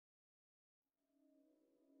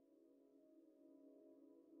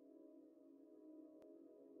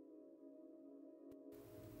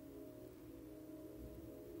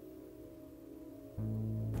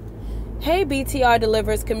Hey BTR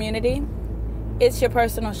Delivers community, it's your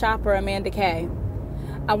personal shopper Amanda Kay.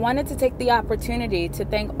 I wanted to take the opportunity to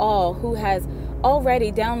thank all who has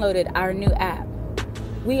already downloaded our new app.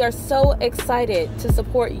 We are so excited to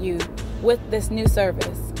support you with this new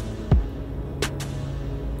service.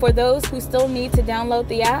 For those who still need to download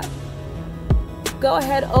the app, go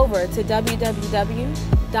ahead over to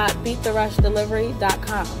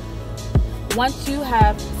www.beattherushdelivery.com. Once you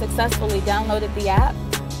have successfully downloaded the app,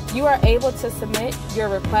 you are able to submit your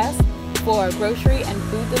request for grocery and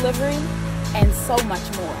food delivery and so much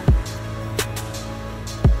more.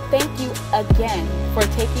 Thank you again for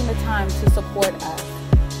taking the time to support us,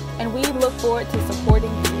 and we look forward to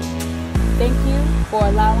supporting you. Thank you for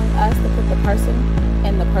allowing us to put the person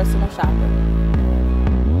in the personal shopper.